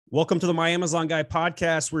Welcome to the My Amazon Guy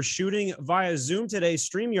podcast. We're shooting via Zoom today.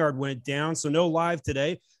 StreamYard went down, so no live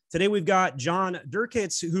today. Today, we've got John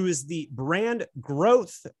Durkitz, who is the brand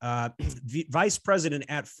growth vice president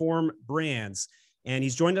at Form Brands. And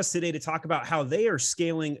he's joined us today to talk about how they are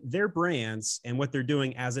scaling their brands and what they're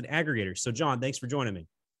doing as an aggregator. So, John, thanks for joining me.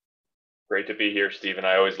 Great to be here, Stephen.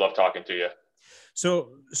 I always love talking to you. So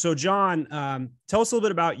John, tell us a little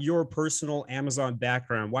bit about your personal Amazon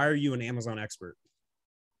background. Why are you an Amazon expert?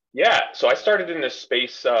 Yeah, so I started in this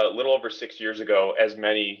space a little over 6 years ago, as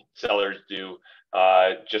many sellers do,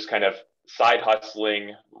 just kind of side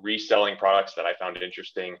hustling, reselling products that I found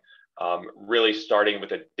interesting, really starting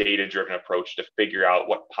with a data-driven approach to figure out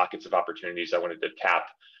what pockets of opportunities I wanted to tap.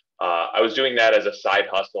 I was doing that as a side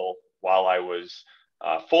hustle while I was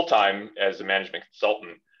full-time as a management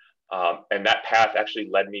consultant. And that path actually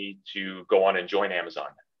led me to go on and join Amazon.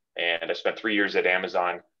 And I spent 3 years at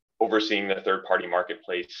Amazon, overseeing the third-party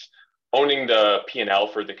marketplace, owning the P&L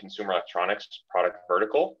for the consumer electronics product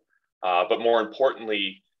vertical, but more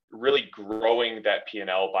importantly, really growing that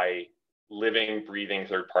P&L by living, breathing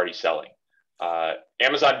third-party selling.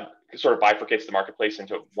 Amazon sort of bifurcates the marketplace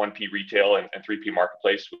into 1P retail and 3P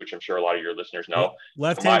marketplace, which I'm sure a lot of your listeners know.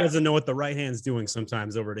 Left hand doesn't know what the right hand's doing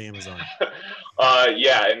sometimes over at Amazon.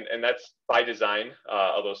 Yeah, and that's by design,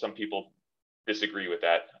 although some people disagree with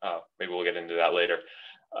that. Maybe we'll get into that later.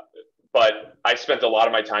 But I spent a lot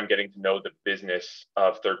of my time getting to know the business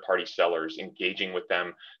of third-party sellers, engaging with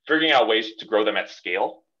them, figuring out ways to grow them at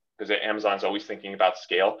scale, because Amazon's always thinking about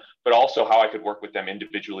scale, but also how I could work with them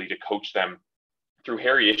individually to coach them through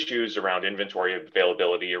hairy issues around inventory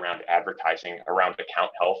availability, around advertising, around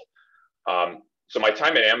account health. So my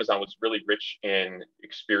time at Amazon was really rich in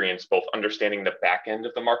experience, both understanding the back end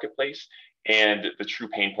of the marketplace and the true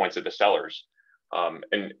pain points of the sellers.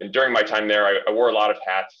 And during my time there, I wore a lot of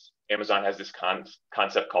hats. Amazon has this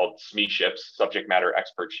concept called SME-ships, subject matter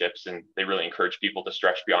expert ships, and they really encourage people to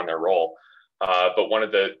stretch beyond their role. But one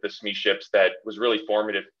of the SME-ships that was really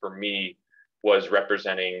formative for me was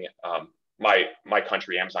representing my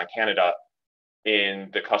country, Amazon Canada, in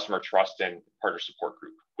the customer trust and partner support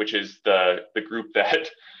group, which is the group that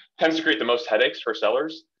tends to create the most headaches for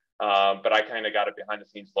sellers. But I kind of got a behind the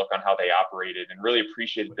scenes look on how they operated and really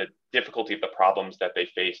appreciated the difficulty of the problems that they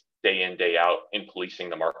faced day in, day out in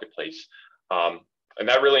policing the marketplace. And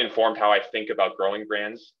that really informed how I think about growing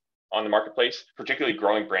brands on the marketplace, particularly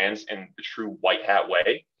growing brands in the true white hat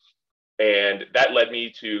way. And that led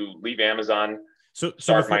me to leave Amazon,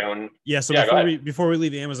 start my own. Yeah. So before we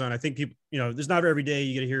leave Amazon, I think people, there's not every day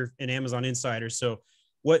you get to hear an Amazon insider. So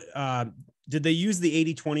what, did they use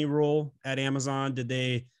the 80-20 rule at Amazon?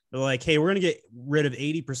 They're like, hey, we're going to get rid of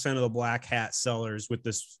 80% of the black hat sellers with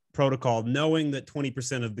this protocol, knowing that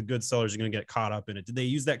 20% of the good sellers are going to get caught up in it. Did they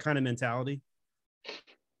use that kind of mentality?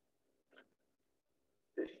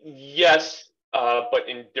 Yes, but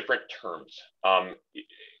in different terms.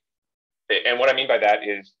 And what I mean by that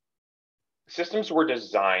is systems were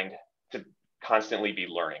designed to constantly be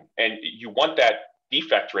learning. And you want that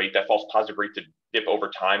defect rate, that false positive rate, to dip over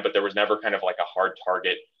time, but there was never kind of like a hard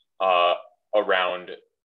target around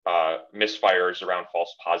misfires, around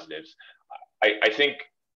false positives. I think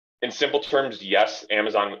in simple terms, yes,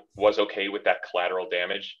 Amazon was okay with that collateral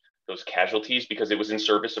damage, those casualties, because it was in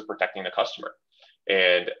service of protecting the customer.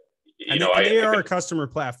 And they are a customer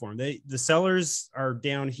platform. The sellers are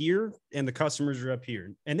down here and the customers are up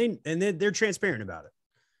here, and they're transparent about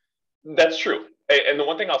it. That's true. And the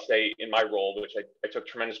one thing I'll say in my role, which I took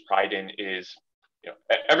tremendous pride in, is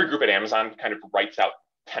every group at Amazon kind of writes out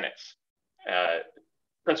tenets,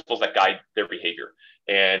 principles that guide their behavior.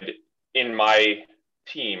 And in my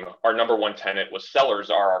team, our number one tenet was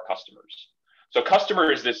sellers are our customers. So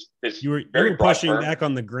customer is this you were pushing back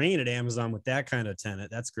on the grain at Amazon with that kind of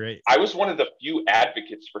tenet. That's great. I was one of the few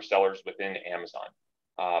advocates for sellers within Amazon.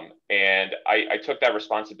 And I took that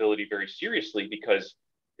responsibility very seriously, because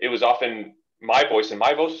it was often my voice and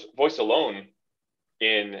my voice alone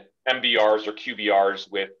in MBRs or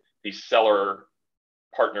QBRs with these seller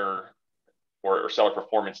partner or seller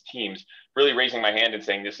performance teams, really raising my hand and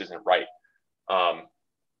saying, this isn't right.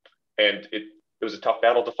 And it was a tough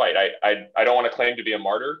battle to fight. I don't want to claim to be a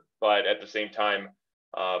martyr, but at the same time,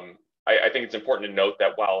 I think it's important to note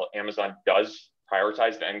that while Amazon does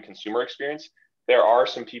prioritize the end consumer experience, there are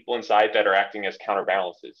some people inside that are acting as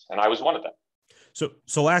counterbalances, and I was one of them.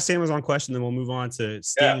 So last Amazon question, then we'll move on to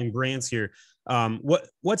scaling brands here.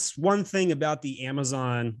 What's one thing about the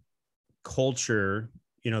Amazon culture,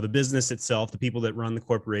 the business itself, the people that run the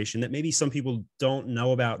corporation, that maybe some people don't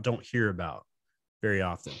know about, don't hear about very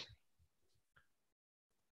often?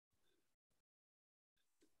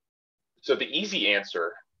 So the easy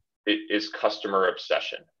answer is customer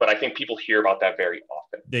obsession, but I think people hear about that very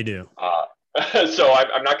often. They do. So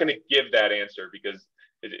I'm not going to give that answer because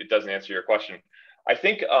it doesn't answer your question. I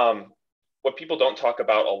think what people don't talk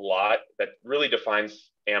about a lot that really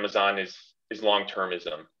defines Amazon is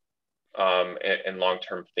long-termism and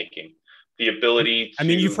long-term thinking. The ability to, I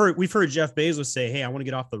mean, we've heard Jeff Bezos say, "Hey, I want to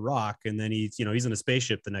get off the rock," and then he's in a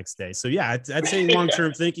spaceship the next day. So yeah, I'd say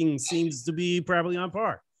long-term thinking seems to be probably on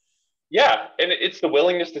par. Yeah, and it's the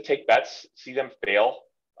willingness to take bets, see them fail,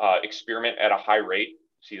 experiment at a high rate,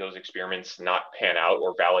 see those experiments not pan out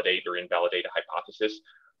or validate or invalidate a hypothesis.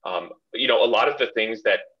 A lot of the things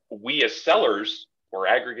that we as sellers or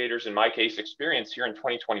aggregators, in my case, experience here in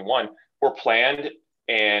 2021 were planned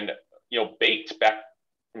and baked back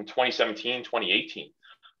in 2017, 2018.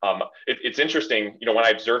 It's interesting, when I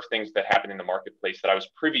observe things that happen in the marketplace that I was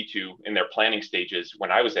privy to in their planning stages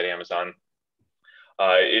when I was at Amazon.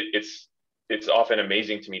 It's often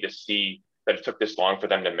amazing to me to see that it took this long for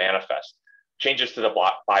them to manifest. Changes to the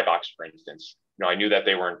buy box, for instance. I knew that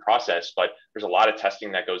they were in process, but there's a lot of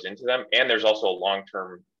testing that goes into them, and there's also a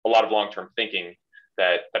lot of long-term thinking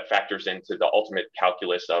that factors into the ultimate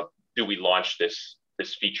calculus of, do we launch this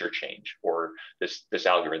feature change or this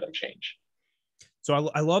algorithm change? So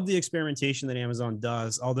I love the experimentation that Amazon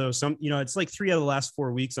does. Although it's like 3 out of the last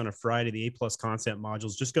 4 weeks on a Friday, the A+ content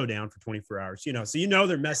modules just go down for 24 hours. So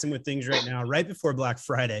they're messing with things right now, right before Black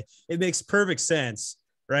Friday. It makes perfect sense,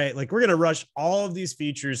 right? Like, we're gonna rush all of these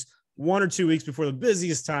features 1 or 2 weeks before the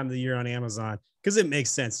busiest time of the year on Amazon because it makes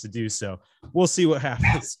sense to do so. We'll see what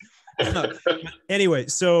happens. Anyway,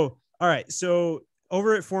 so all right, so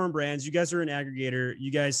over at Forum Brands, you guys are an aggregator.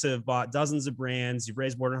 You guys have bought dozens of brands. You've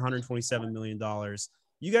raised more than $127 million.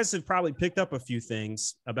 You guys have probably picked up a few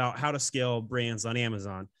things about how to scale brands on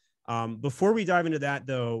Amazon. Before we dive into that,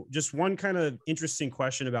 though, just one kind of interesting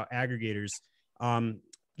question about aggregators.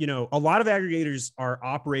 A lot of aggregators are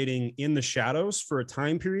operating in the shadows for a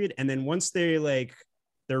time period, and then once they're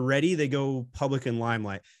ready, they go public in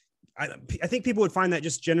limelight. I think people would find that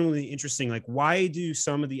just genuinely interesting. Like, why do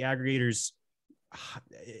some of the aggregators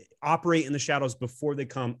operate in the shadows before they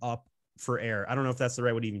come up for air? I don't know if that's the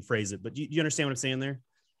right way to even phrase it, but do you understand what I'm saying there?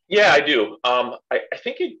 Yeah, I do. I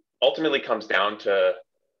think it ultimately comes down to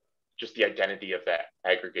just the identity of that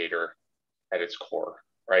aggregator at its core,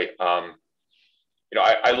 right?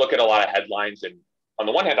 I look at a lot of headlines, and on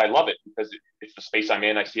the one hand, I love it because it's the space I'm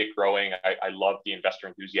in. I see it growing. I love the investor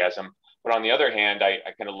enthusiasm. But on the other hand, I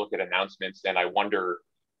kind of look at announcements and I wonder,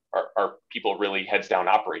 are people really heads down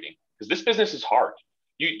operating? Because this business is hard.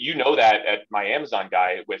 You know that at my Amazon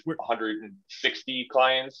guy with 160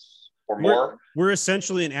 clients or more. We're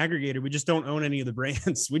essentially an aggregator. We just don't own any of the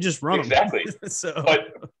brands. We just run exactly. them. So.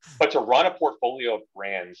 But to run a portfolio of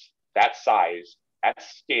brands that size, at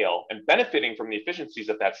scale, and benefiting from the efficiencies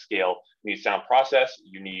of that scale, you need sound process,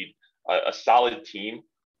 you need a solid team,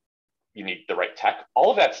 you need the right tech.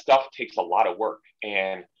 All of that stuff takes a lot of work.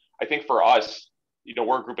 And I think for us,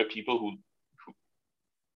 we're a group of people who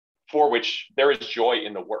for which there is joy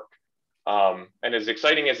in the work. And as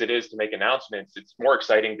exciting as it is to make announcements, it's more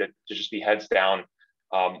exciting to just be heads down,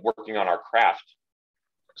 working on our craft.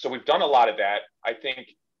 So we've done a lot of that. I think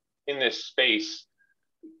in this space,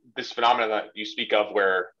 this phenomenon that you speak of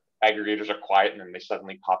where aggregators are quiet and then they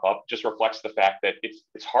suddenly pop up just reflects the fact that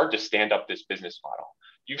it's hard to stand up this business model.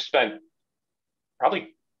 You've spent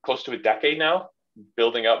probably close to a decade now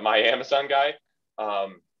building up my Amazon guy.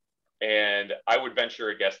 And I would venture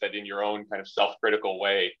a guess that in your own kind of self-critical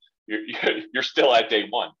way, you're still at day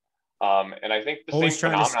one. And I think the always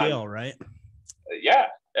same trying phenomenon, to scale, right? Yeah,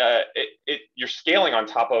 you're scaling on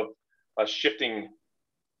top of a shifting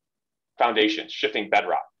foundation, shifting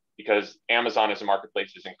bedrock, because Amazon as a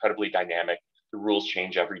marketplace is incredibly dynamic. The rules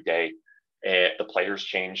change every day, and the players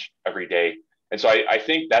change every day. And so I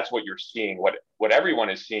think that's what you're seeing, what everyone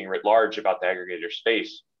is seeing writ large about the aggregator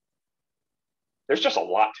space. There's just a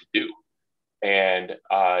lot to do. And,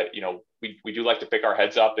 we do like to pick our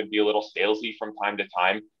heads up and be a little salesy from time to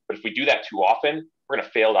time. But if we do that too often, we're going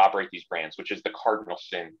to fail to operate these brands, which is the cardinal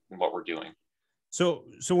sin in what we're doing. So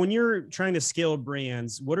when you're trying to scale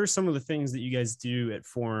brands, what are some of the things that you guys do at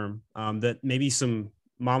Forum that maybe some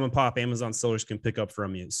mom and pop Amazon sellers can pick up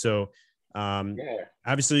from you? So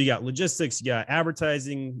obviously you got logistics, you got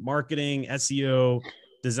advertising, marketing, SEO,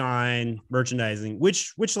 design, merchandising.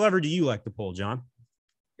 Which lever do you like to pull, John?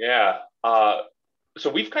 Yeah. So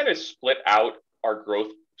we've kind of split out our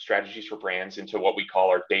growth strategies for brands into what we call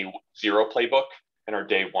our day zero playbook and our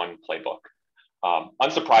day one playbook.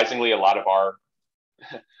 Unsurprisingly, a lot of our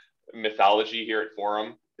mythology here at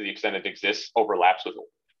Forum, to the extent it exists, overlaps with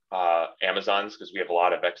Amazon's because we have a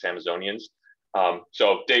lot of ex-Amazonians.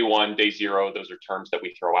 So day one, day zero, those are terms that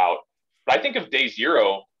we throw out. But I think of day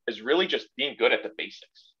zero as really just being good at the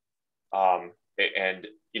basics. And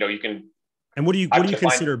you can. And what do you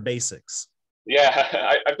consider basics?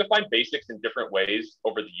 Yeah, I've defined basics in different ways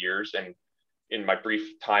over the years, and in my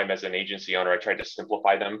brief time as an agency owner, I tried to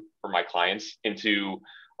simplify them for my clients into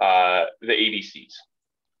the ABCs.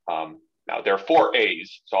 Now there are 4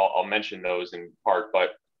 A's, so I'll mention those in part,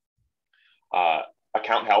 but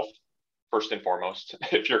account health, first and foremost.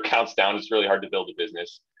 If your account's down, it's really hard to build a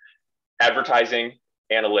business. Advertising,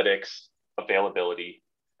 analytics, availability,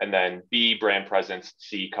 and then B, brand presence,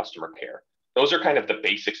 C, customer care. Those are kind of the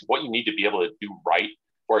basics of what you need to be able to do right,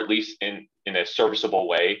 or at least in a serviceable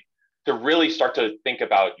way, to really start to think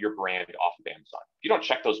about your brand off of Amazon. If you don't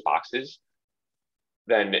check those boxes,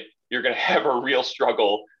 then you're going to have a real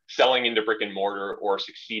struggle selling into brick and mortar or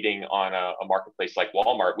succeeding on a marketplace like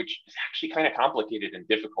Walmart, which is actually kind of complicated and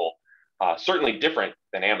difficult, certainly different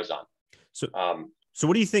than Amazon. So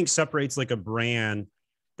what do you think separates like a brand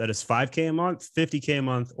that is 5K a month, 50K a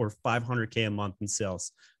month, or 500K a month in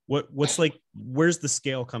sales? What's like, where's the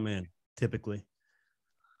scale come in typically?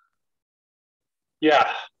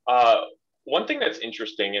 Yeah. One thing that's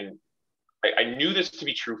interesting, and I knew this to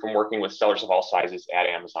be true from working with sellers of all sizes at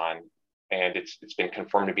Amazon, and it's been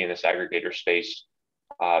confirmed to be in this aggregator space.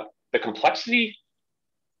 The complexity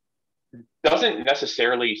doesn't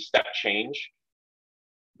necessarily step change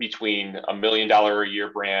between $1 million a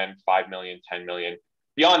year brand, 5 million, 10 million.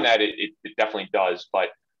 Beyond that, it definitely does, but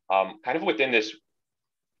kind of within this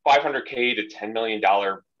 $500K to $10 million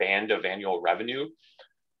band of annual revenue,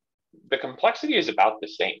 the complexity is about the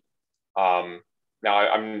same. Now,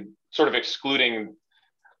 I'm sort of excluding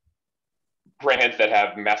brands that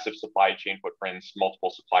have massive supply chain footprints, multiple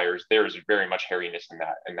suppliers. There's very much hairiness in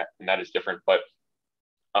that, and that is different. But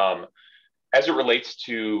as it relates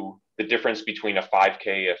to the difference between a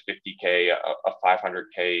 5K, a 50K, a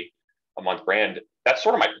 500K a month brand, that's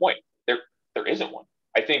sort of my point. There isn't one.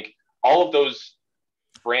 I think all of those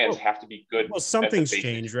brands have to be good. Well, something's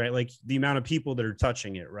changed, right? Like the amount of people that are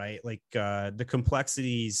touching it, right? Like the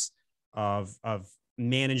complexities of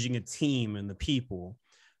managing a team and the people,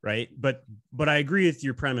 right? But I agree with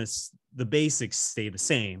your premise. The basics stay the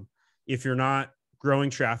same. If you're not growing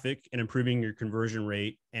traffic and improving your conversion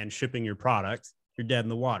rate and shipping your product, you're dead in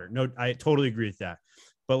the water. No, I totally agree with that.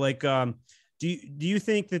 But like, do you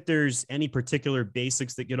think that there's any particular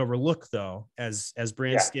basics that get overlooked though, as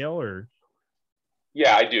brand scale or?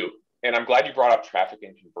 Yeah, I do. And I'm glad you brought up traffic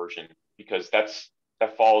and conversion, because that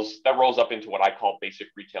rolls up into what I call basic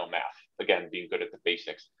retail math. Again, being good at the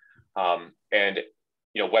basics. And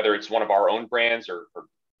whether it's one of our own brands or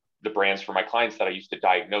the brands for my clients that I used to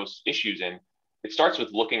diagnose issues in, it starts with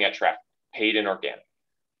looking at traffic, paid and organic.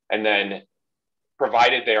 And then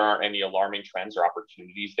provided there aren't any alarming trends or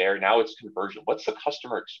opportunities there, now it's conversion. What's the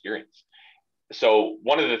customer experience? So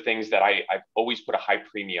one of the things that I've always put a high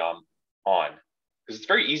premium on, because it's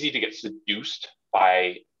very easy to get seduced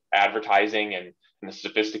by advertising and the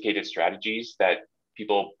sophisticated strategies that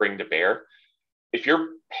people bring to bear. If your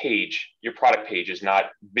product page is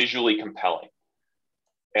not visually compelling,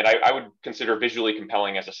 and I would consider visually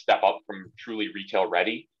compelling as a step up from truly retail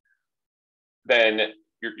ready, then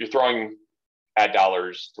you're throwing ad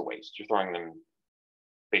dollars to waste. You're throwing them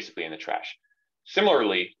basically in the trash.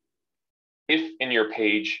 Similarly, if in your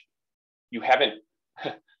page you haven't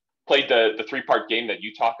played the 3-part game that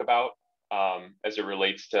you talk about as it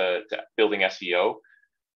relates to building SEO,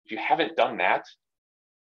 if you haven't done that,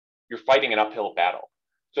 you're fighting an uphill battle.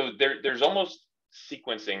 So there's almost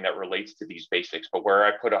sequencing that relates to these basics, but where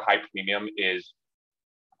I put a high premium is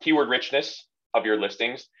keyword richness of your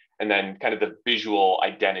listings, and then kind of the visual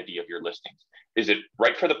identity of your listings. Is it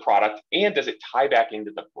right for the product, and does it tie back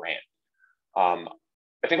into the brand?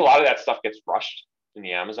 I think a lot of that stuff gets rushed in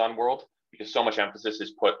the Amazon world because so much emphasis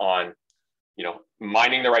is put on,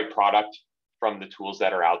 mining the right product from the tools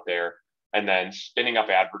that are out there, and then spinning up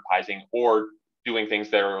advertising or doing things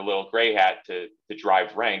that are a little gray hat to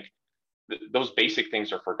drive rank. Those basic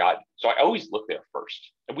things are forgotten. So I always look there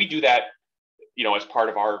first. And we do that, as part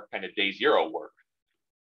of our kind of day zero work.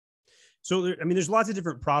 So, there's lots of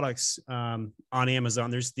different products on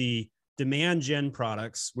Amazon. There's the demand gen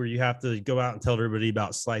products where you have to go out and tell everybody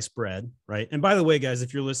about sliced bread, right? And by the way, guys,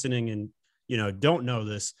 if you're listening and, don't know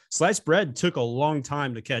this, sliced bread took a long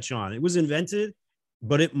time to catch on. It was invented,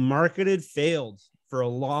 but it failed for a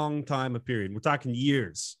long time, a period. We're talking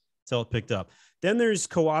years till it picked up. Then there's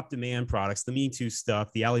co-op demand products, the Me Too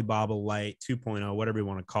stuff, the Alibaba Lite 2.0, whatever you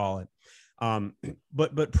want to call it.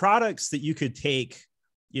 But products that you could take,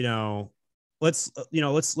 let's I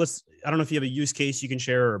don't know if you have a use case you can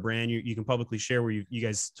share or a brand you can publicly share where you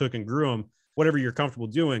guys took and grew them, whatever you're comfortable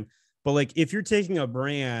doing. But like, if you're taking a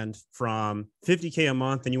brand from 50K a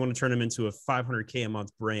month and you want to turn them into a 500K a month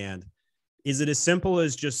brand, is it as simple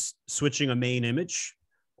as just switching a main image,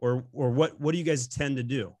 or what do you guys tend to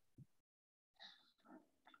do?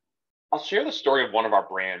 I'll share the story of one of our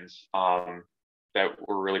brands that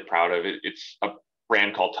we're really proud of. It's a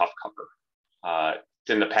brand called Tough Cover. It's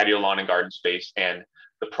in the patio, lawn, and garden space, and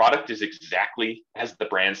the product is exactly as the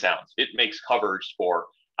brand sounds. It makes covers for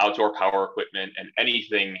outdoor power equipment and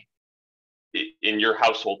anything in your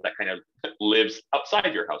household that kind of lives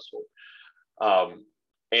outside your household.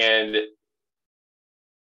 And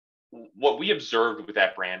what we observed with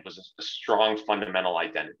that brand was a strong fundamental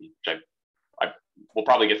identity, which I we'll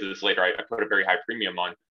probably get to this later. I put a very high premium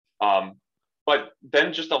on. But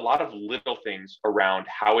then just a lot of little things around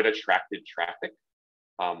how it attracted traffic,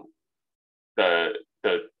 the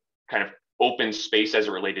kind of open space as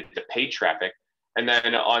it related to paid traffic. And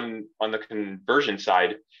then on the conversion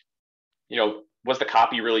side, was the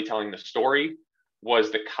copy really telling the story?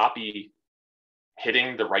 Was the copy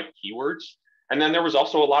hitting the right keywords? And then there was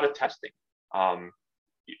also a lot of testing.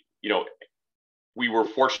 We were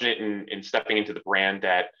fortunate in stepping into the brand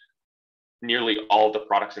that nearly all of the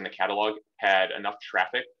products in the catalog had enough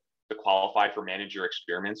traffic to qualify for manager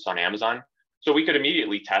experiments on Amazon. So we could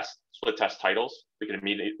immediately split test titles. We could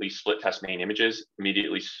immediately split test main images,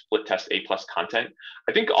 immediately split test A+ content.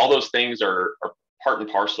 I think all those things are part and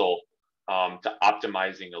parcel to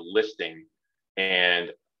optimizing a listing.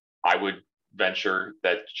 And I would venture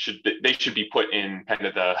that they should be put in kind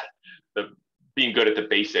of the being good at the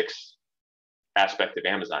basics aspect of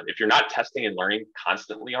Amazon. If you're not testing and learning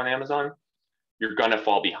constantly on Amazon, you're going to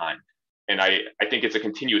fall behind. And I think it's a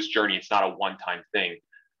continuous journey. It's not a one-time thing.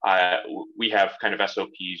 We have kind of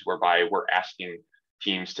SOPs whereby we're asking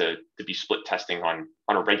teams to be split testing on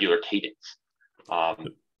a regular cadence.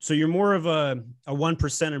 So you're more of a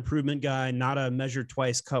 1% improvement guy, not a measure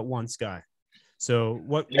twice, cut once guy. So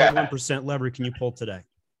what 1% lever can you pull today?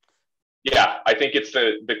 Yeah, I think it's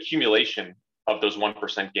the accumulation of those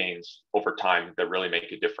 1% gains over time that really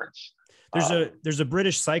make a difference. There's a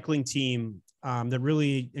British cycling team that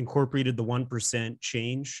really incorporated the 1%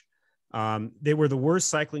 change. They were the worst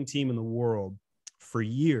cycling team in the world for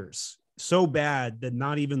years, so bad that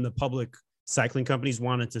not even the public cycling companies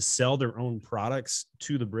wanted to sell their own products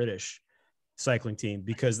to the British cycling team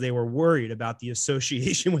because they were worried about the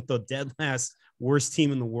association with the dead last worst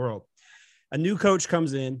team in the world. A new coach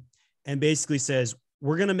comes in and basically says,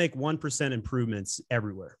 we're going to make 1% improvements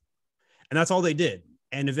everywhere. And that's all they did.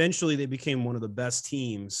 And eventually they became one of the best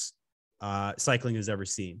teams cycling has ever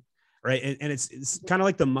seen. Right. And it's kind of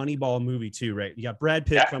like the Moneyball movie too, right? You got Brad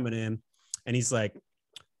Pitt coming in and he's like,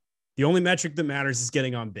 the only metric that matters is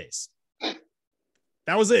getting on base.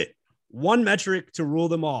 That was it. One metric to rule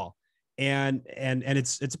them all. And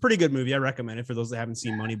it's a pretty good movie. I recommend it for those that haven't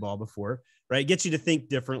seen Moneyball before, right? It gets you to think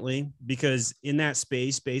differently because in that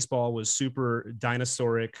space, baseball was super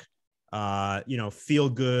dinosauric, feel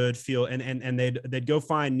good, and they'd go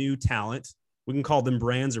find new talent. We can call them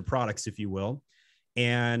brands or products, if you will.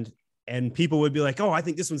 And people would be like, oh, I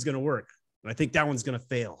think this one's going to work. And I think that one's going to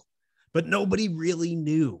fail, but nobody really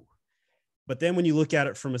knew. But then when you look at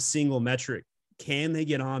it from a single metric, can they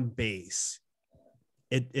get on base?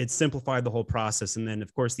 It simplified the whole process. And then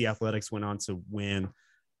of course the Athletics went on to win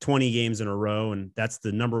 20 games in a row. And that's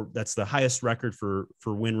the highest record for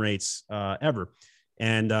win rates ever.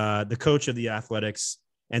 And the coach of the Athletics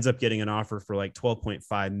ends up getting an offer for like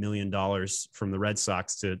 $12.5 million from the Red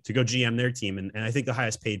Sox to go GM their team. And I think the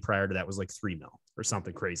highest paid prior to that was like $3 million or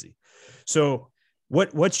something crazy. So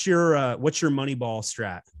what's your Moneyball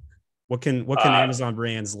strat? What can Amazon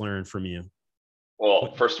brands learn from you?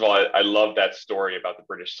 Well, first of all, I love that story about the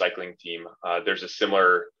British cycling team. There's a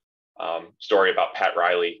similar story about Pat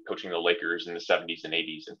Riley coaching the Lakers in the 70s and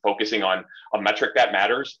 80s and focusing on a metric that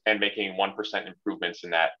matters and making 1% improvements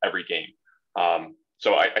in that every game.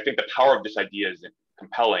 So I think the power of this idea is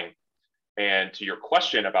compelling. And to your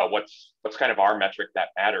question about what's kind of our metric that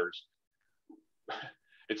matters,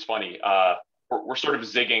 it's funny. We're sort of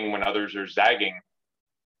zigging when others are zagging.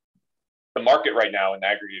 The market right now in the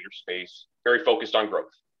aggregator space, very focused on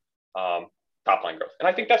growth, top line growth. And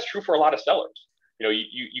I think that's true for a lot of sellers.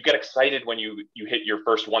 You get excited when you hit your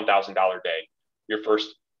first $1,000 day, your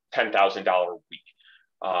first $10,000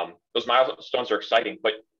 week. Those milestones are exciting,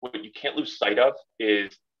 but what you can't lose sight of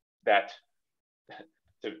is that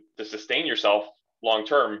to sustain yourself long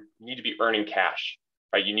term, you need to be earning cash,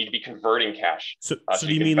 right? You need to be converting cash. So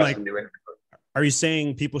do you mean like, are you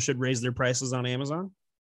saying people should raise their prices on Amazon?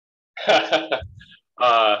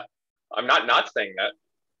 I'm not saying that.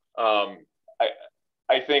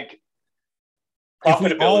 I I think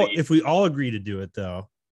If we all agree to do it though,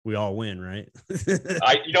 we all win, right?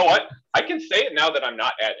 you know what? I can say it now that I'm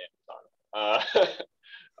not at Amazon.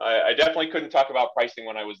 I definitely couldn't talk about pricing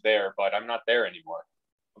when I was there, but I'm not there anymore.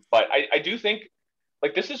 But I do think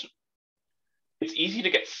like it's easy to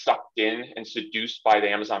get sucked in and seduced by the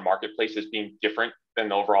Amazon marketplace as being different than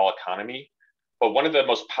the overall economy. But one of the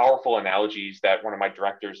most powerful analogies that one of my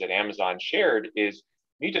directors at Amazon shared is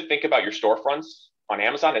you need to think about your storefronts on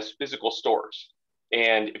Amazon as physical stores.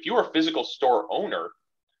 And if you were a physical store owner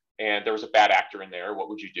and there was a bad actor in there, what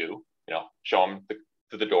would you do? Show them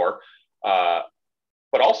to the door.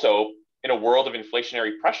 But also, in a world of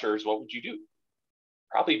inflationary pressures, what would you do?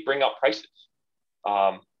 Probably bring up prices,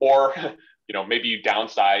 or maybe you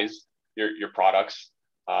downsize your products,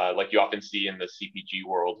 like you often see in the CPG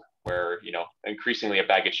world, where increasingly a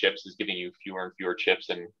bag of chips is giving you fewer and fewer chips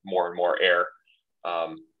and more air.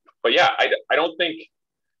 But yeah, I don't think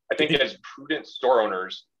I think as prudent store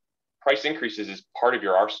owners, price increases is part of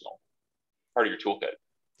your arsenal, part of your toolkit.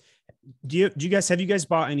 Have you guys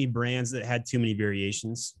bought any brands that had too many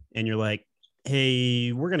variations and you're like,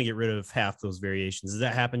 hey, we're going to get rid of half those variations? Has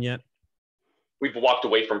that happened yet? We've walked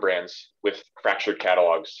away from brands with fractured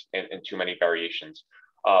catalogs and too many variations.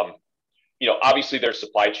 Obviously there's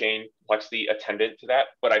supply chain complexity attendant to that,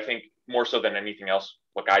 but I think more so than anything else,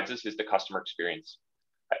 what guides us is the customer experience.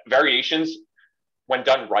 Variations, when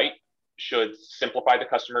done right, should simplify the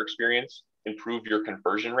customer experience, improve your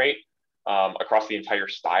conversion rate across the entire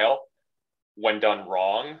style. When done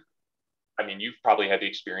wrong, I mean, you've probably had the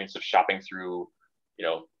experience of shopping through,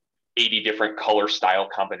 80 different color style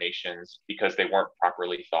combinations because they weren't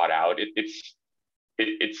properly thought out.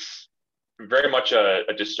 It's very much a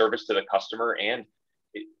disservice to the customer, and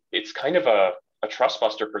it's kind of a trust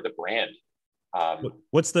buster for the brand.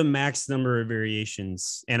 What's the max number of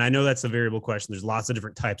variations? And I know that's a variable question. There's lots of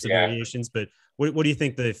different types of variations, but what do you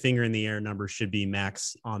think the finger in the air number should be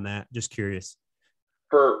max on that? Just curious.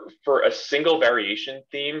 For a single variation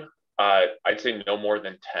theme, I'd say no more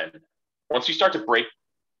than 10. Once you start to break,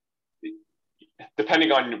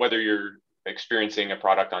 depending on whether you're experiencing a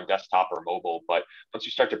product on desktop or mobile, but once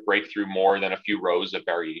you start to break through more than a few rows of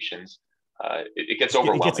variations, it gets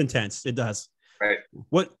overwhelming. It gets intense. It does. Right.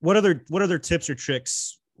 What other tips or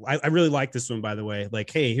tricks? I really like this one, by the way. Like,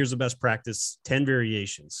 hey, here's a best practice, 10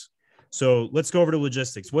 variations. So let's go over to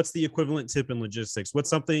logistics. What's the equivalent tip in logistics? What's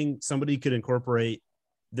something somebody could incorporate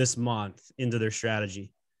this month into their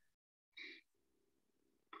strategy?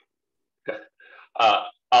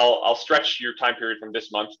 I'll stretch your time period from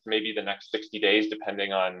this month to maybe the next 60 days,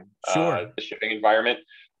 depending on the shipping environment.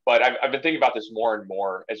 But I've been thinking about this more and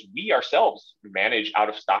more as we ourselves manage out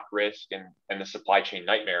of stock risk and the supply chain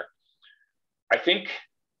nightmare. I think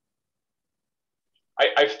I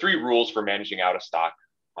have 3 rules for managing out of stock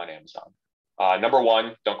on Amazon. Number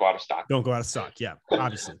 1, don't go out of stock. Don't go out of stock. Yeah,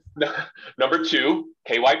 obviously. Number 2,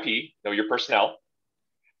 KYP, know your personnel.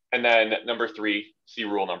 And then number 3, see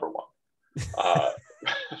rule number 1.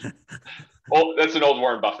 Well, that's an old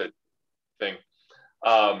Warren Buffett thing.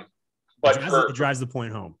 But it drives the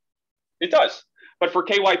point home. It does. But for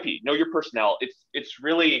KYP, know your personnel. It's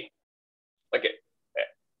really like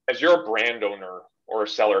as you're a brand owner or a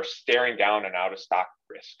seller staring down an out of stock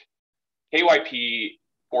risk, KYP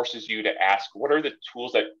forces you to ask, what are the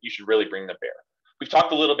tools that you should really bring to bear? We've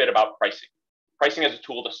talked a little bit about pricing. Pricing as a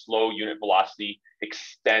tool to slow unit velocity,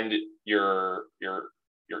 extend your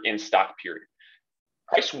in-stock period.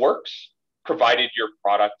 Price works provided your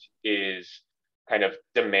product is kind of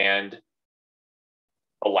demand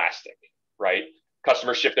elastic, right?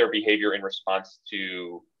 Customers shift their behavior in response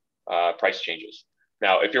to price changes.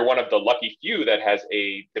 Now, if you're one of the lucky few that has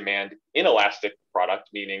a demand inelastic product,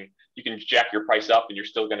 meaning you can jack your price up and you're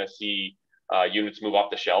still going to see units move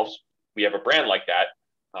off the shelves, we have a brand like that,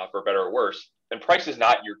 for better or worse, then price is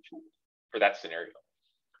not your tool for that scenario.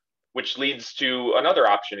 Which leads to another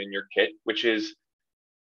option in your kit, which is,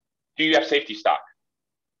 do you have safety stock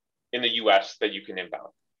in the US that you can inbound?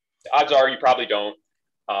 The odds are you probably don't.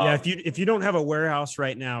 If you don't have a warehouse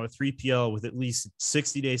right now, a 3PL with at least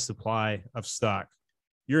 60-day supply of stock,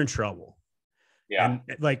 you're in trouble. Yeah.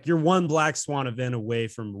 And like you're one black swan event away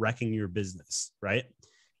from wrecking your business, right?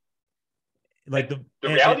 Like the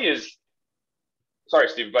reality is, sorry,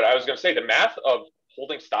 Steve, but I was going to say the math of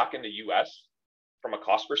holding stock in the US from a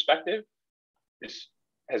cost perspective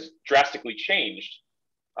has drastically changed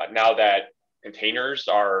now that containers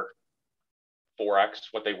are 4x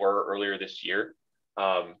what they were earlier this year.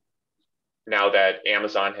 Now that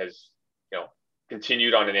Amazon has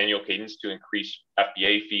continued on an annual cadence to increase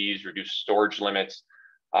FBA fees, reduce storage limits.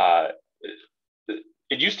 Uh,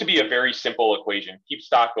 it used to be a very simple equation: keep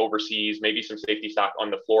stock overseas, maybe some safety stock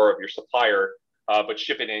on the floor of your supplier, but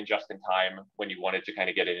ship it in just in time when you wanted to kind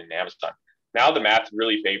of get it in Amazon. Now the math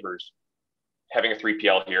really favors having a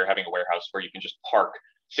 3PL here, having a warehouse where you can just park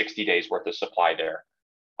 60 days worth of supply there.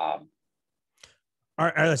 All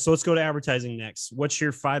right, so let's go to advertising next. What's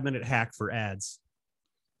your 5-minute hack for ads?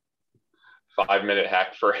 5-minute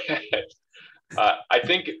hack for ads. I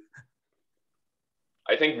think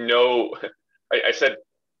no. I said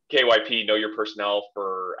KYP, know your personnel,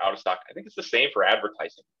 for out of stock. I think it's the same for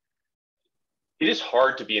advertising. It is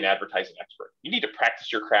hard to be an advertising expert. You need to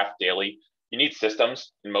practice your craft daily. You need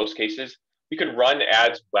systems in most cases. You can run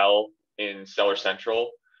ads well in Seller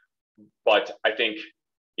Central, but I think,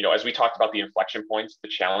 as we talked about the inflection points, the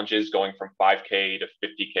challenges going from 5K to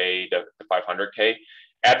 50K to 500K,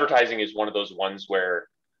 advertising is one of those ones where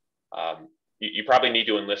you probably need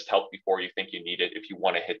to enlist help before you think you need it if you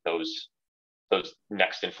want to hit those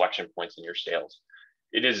next inflection points in your sales.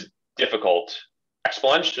 It is difficult,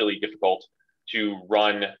 exponentially difficult, to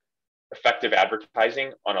run effective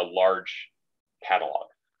advertising on a large catalog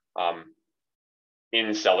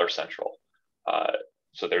in Seller Central.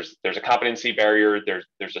 So there's a competency barrier,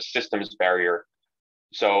 there's a systems barrier.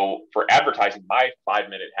 So for advertising, my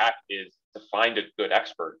 5-minute hack is to find a good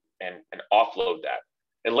expert and offload that.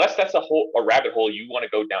 Unless that's a rabbit hole you want to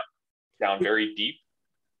go down very deep.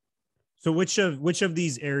 So which of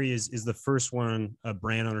these areas is the first one a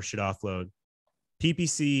brand owner should offload?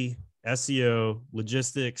 PPC, SEO,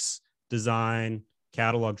 logistics, design,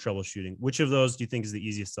 catalog troubleshooting. Which of those do you think is the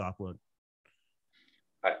easiest to offload?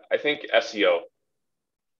 I think SEO,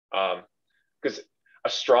 because a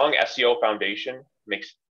strong SEO foundation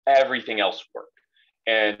makes everything else work.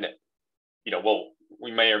 And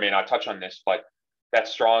we may or may not touch on this, but that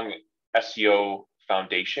strong SEO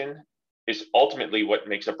foundation is ultimately what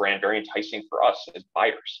makes a brand very enticing for us as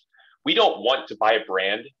buyers. We don't want to buy a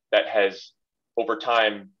brand that has over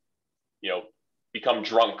time, become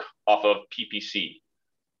drunk off of PPC.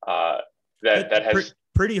 That has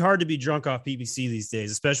pretty hard to be drunk off PPC these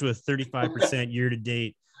days, especially with 35%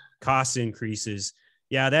 year-to-date cost increases.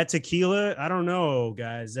 Yeah, that tequila, I don't know,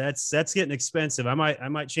 guys. That's getting expensive. I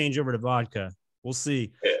might change over to vodka. We'll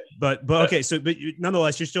see. But okay, but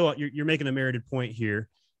nonetheless, you're making a merited point here.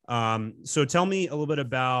 So tell me a little bit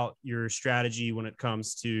about your strategy when it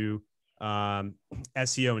comes to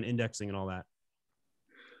SEO and indexing and all that.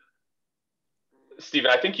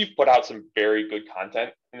 Steven, I think you've put out some very good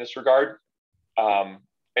content in this regard. And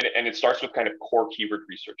it starts with kind of core keyword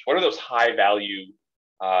research. What are those high value,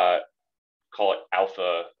 call it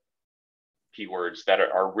alpha keywords that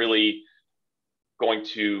are really going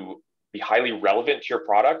to be highly relevant to your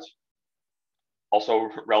product, also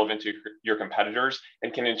relevant to your competitors,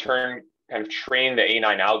 and can in turn kind of train the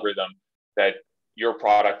A9 algorithm that your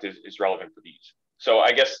product is relevant for these. So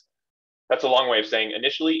I guess that's a long way of saying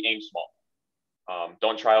initially aim small.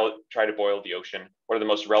 Don't try to boil the ocean. What are the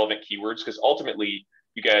most relevant keywords? Because ultimately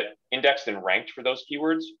you get indexed and ranked for those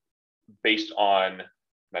keywords based on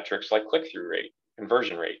metrics like click-through rate,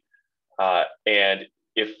 conversion rate. And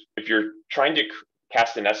if you're trying to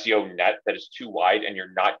cast an SEO net that is too wide and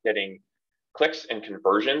you're not getting clicks and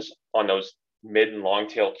conversions on those mid and long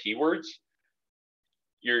tail keywords,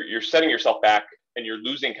 you're setting yourself back and you're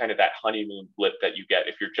losing kind of that honeymoon blip that you get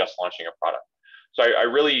if you're just launching a product. So I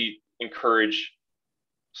really encourage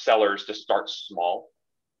sellers to start small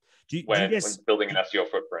when building an SEO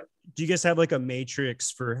footprint. Do you guys have like a matrix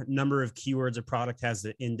for number of keywords a product has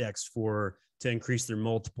to index for to increase their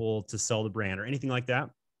multiple to sell the brand or anything like that?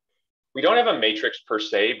 We don't have a matrix per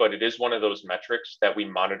se, but it is one of those metrics that we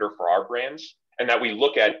monitor for our brands and that we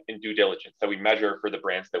look at in due diligence, that we measure for the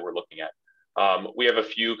brands that we're looking at. We have a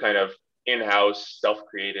few kind of in-house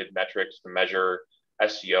self-created metrics to measure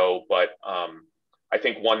SEO, but I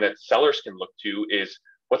think one that sellers can look to is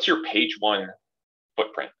what's your page one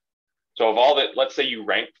footprint? So of all that, let's say you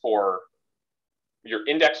you're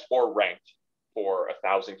indexed or ranked for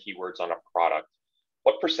 1,000 keywords on a product.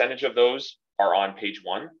 What percentage of those are on page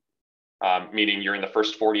one? Meaning you're in the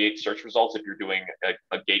first 48 search results if you're doing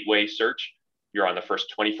a gateway search. You're on the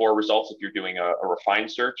first 24 results if you're doing a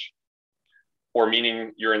refined search. Or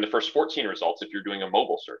meaning you're in the first 14 results if you're doing a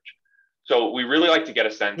mobile search. So we really like to get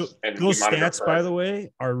a sense. And those stats, by the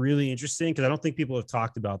way, are really interesting because I don't think people have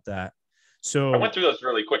talked about that. So I went through those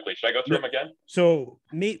really quickly. Should I go through them again? So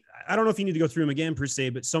I don't know if you need to go through them again per se,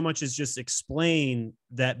 but so much is just explain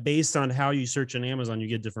that based on how you search on Amazon, you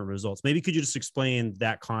get different results. Maybe could you just explain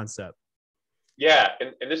that concept? Yeah,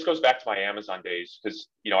 and this goes back to my Amazon days because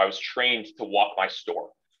I was trained to walk my store,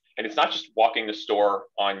 and it's not just walking the store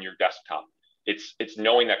on your desktop. It's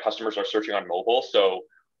knowing that customers are searching on mobile. So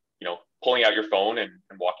pulling out your phone and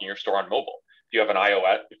walking your store on mobile. If you have an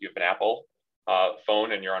iOS, if you have an Apple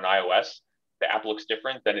phone and you're on iOS, the app looks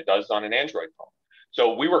different than it does on an Android phone.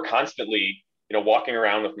 So we were constantly walking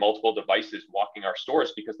around with multiple devices, walking our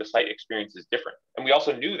stores because the site experience is different. And we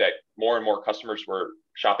also knew that more and more customers were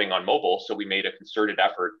shopping on mobile. So we made a concerted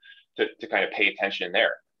effort to kind of pay attention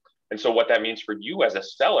there. And so what that means for you as a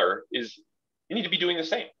seller is you need to be doing the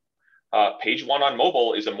same. Page one on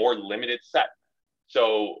mobile is a more limited set.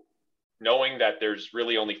 So knowing that there's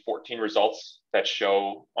really only 14 results that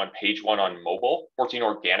show on page one on mobile, 14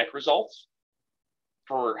 organic results,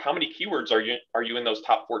 for how many keywords are you in those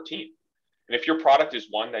top 14? And if your product is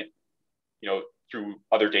one that, through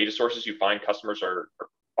other data sources, you find customers are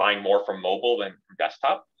buying more from mobile than from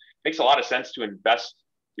desktop, it makes a lot of sense to invest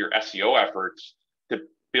your SEO efforts to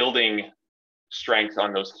building strength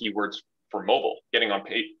on those keywords for mobile, getting on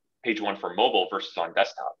page one for mobile versus on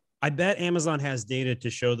desktop. I bet Amazon has data to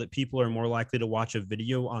show that people are more likely to watch a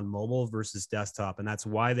video on mobile versus desktop. And that's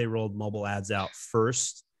why they rolled mobile ads out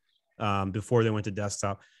first before they went to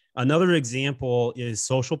desktop. Another example is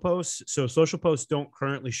social posts. So social posts don't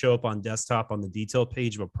currently show up on desktop on the detail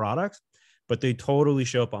page of a product, but they totally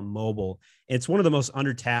show up on mobile. It's one of the most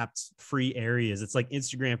undertapped free areas. It's like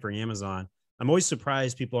Instagram for Amazon. I'm always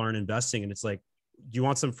surprised people aren't investing. And it's like, do you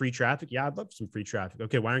want some free traffic? Yeah, I'd love some free traffic.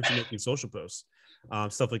 Okay, why aren't you making social posts?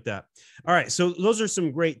 Stuff like that. All right, so those are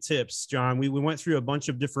some great tips, John. We went through a bunch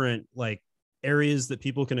of different areas that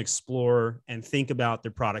people can explore and think about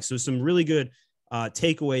their products. So some really good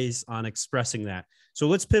takeaways on expressing that. So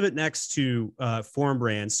let's pivot next to Form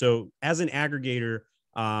Brands. So as an aggregator,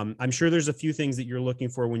 I'm sure there's a few things that you're looking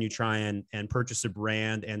for when you try and purchase a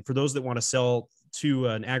brand. And for those that want to sell to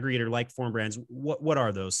an aggregator like Form Brands, what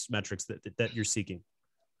are those metrics that you're seeking?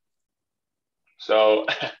 So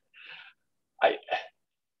I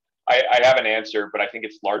have an answer, but I think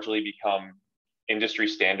it's largely become industry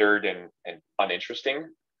standard and uninteresting.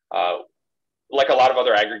 Like a lot of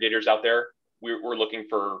other aggregators out there, we're looking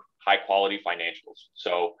for high quality financials.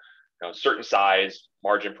 So certain size,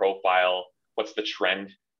 margin profile, what's the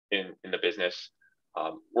trend in the business?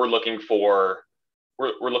 We're looking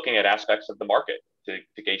at aspects of the market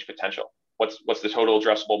to gauge potential. What's the total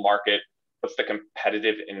addressable market? What's the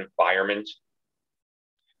competitive environment?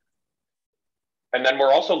 And then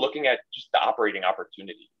we're also looking at just the operating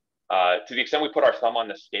opportunity. To the extent we put our thumb on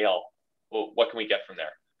the scale, well, what can we get from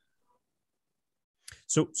there?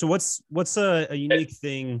 So what's a unique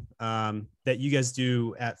thing that you guys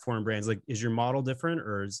do at Form Brands? Like, is your model different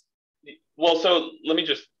or is? Well, so let me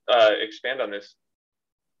just expand on this.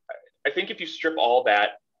 I think if you strip all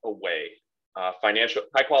that away,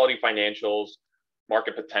 high quality financials,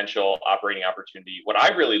 market potential, operating opportunity, what I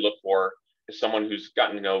really look for is someone who's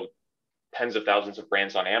gotten to know tens of thousands of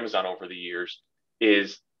brands on Amazon over the years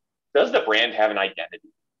is, does the brand have an identity?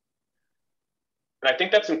 And I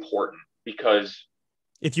think that's important because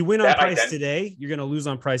if you win on price today, you're going to lose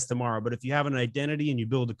on price tomorrow. But if you have an identity and you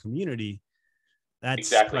build a community,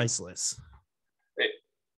 that's priceless.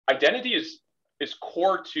 Identity is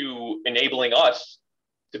core to enabling us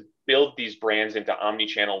to build these brands into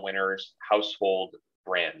omni-channel winners, household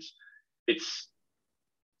brands. It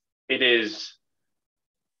is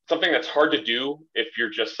something that's hard to do if you're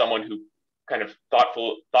just someone who kind of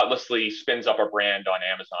thoughtlessly spins up a brand on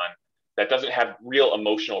Amazon that doesn't have real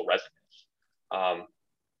emotional resonance.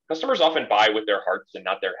 Customers often buy with their hearts and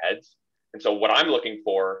not their heads. And so what I'm looking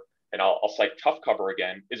for, and I'll cite Tough Cover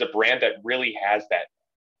again, is a brand that really has that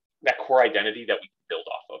core identity that we can build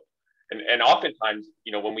off of. And oftentimes,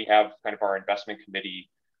 when we have kind of our investment committee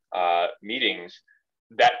meetings,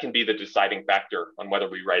 that can be the deciding factor on whether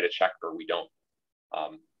we write a check or we don't.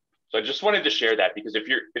 So I just wanted to share that because if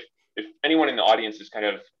anyone in the audience is kind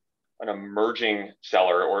of an emerging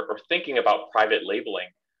seller or thinking about private labeling,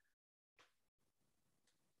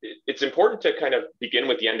 it's important to kind of begin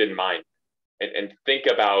with the end in mind and think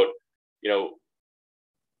about,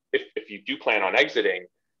 if you do plan on exiting,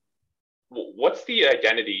 what's the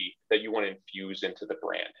identity that you want to infuse into the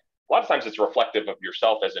brand? A lot of times it's reflective of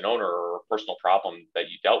yourself as an owner or a personal problem that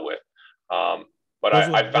you dealt with. But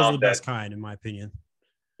I found the best kind, in my opinion.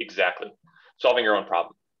 Exactly. Solving your own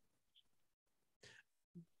problem.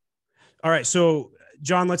 All right. So,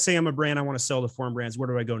 John, let's say I'm a brand. I want to sell to Form Brands. Where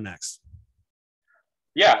do I go next?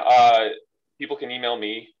 Yeah. People can email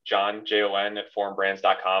me, John, Jon, at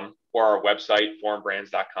formbrands.com, or our website,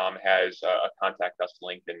 formbrands.com, has a contact us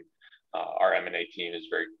link, and our M&A team is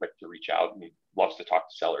very quick to reach out and loves to talk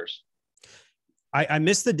to sellers. I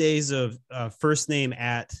miss the days of first name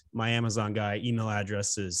at my Amazon guy email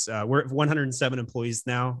addresses. We're at 107 employees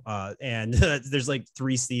now, and there's like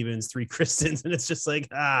 3 Stevens, 3 Kristens, and it's just like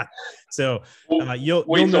So you'll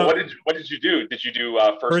wait. So know. what did you do? Did you do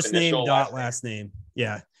First name initial, dot last name?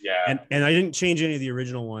 Yeah. Yeah. And I didn't change any of the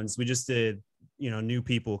original ones. We just did, new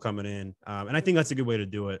people coming in, and I think that's a good way to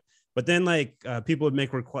do it. But then like people would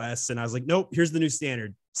make requests, and I was like, nope, here's the new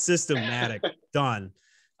standard, systematic, done.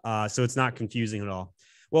 So it's not confusing at all.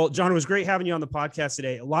 Well, John, it was great having you on the podcast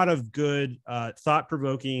today. A lot of good,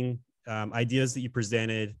 thought-provoking ideas that you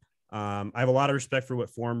presented. I have a lot of respect for what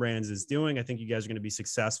Forum Brands is doing. I think you guys are going to be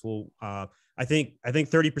successful. I think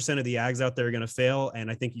 30% of the ags out there are going to fail, and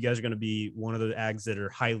I think you guys are going to be one of the ags that are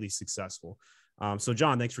highly successful. So,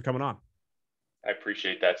 John, thanks for coming on. I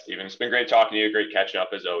appreciate that, Stephen. It's been great talking to you. Great catching up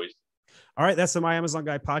as always. All right, that's the My Amazon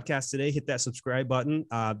Guy podcast today. Hit that subscribe button.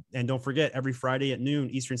 And don't forget, every Friday at noon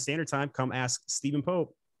Eastern Standard Time, come ask Stephen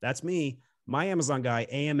Pope. That's me, My Amazon Guy,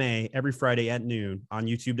 AMA, every Friday at noon on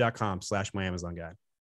youtube.com/My Amazon Guy.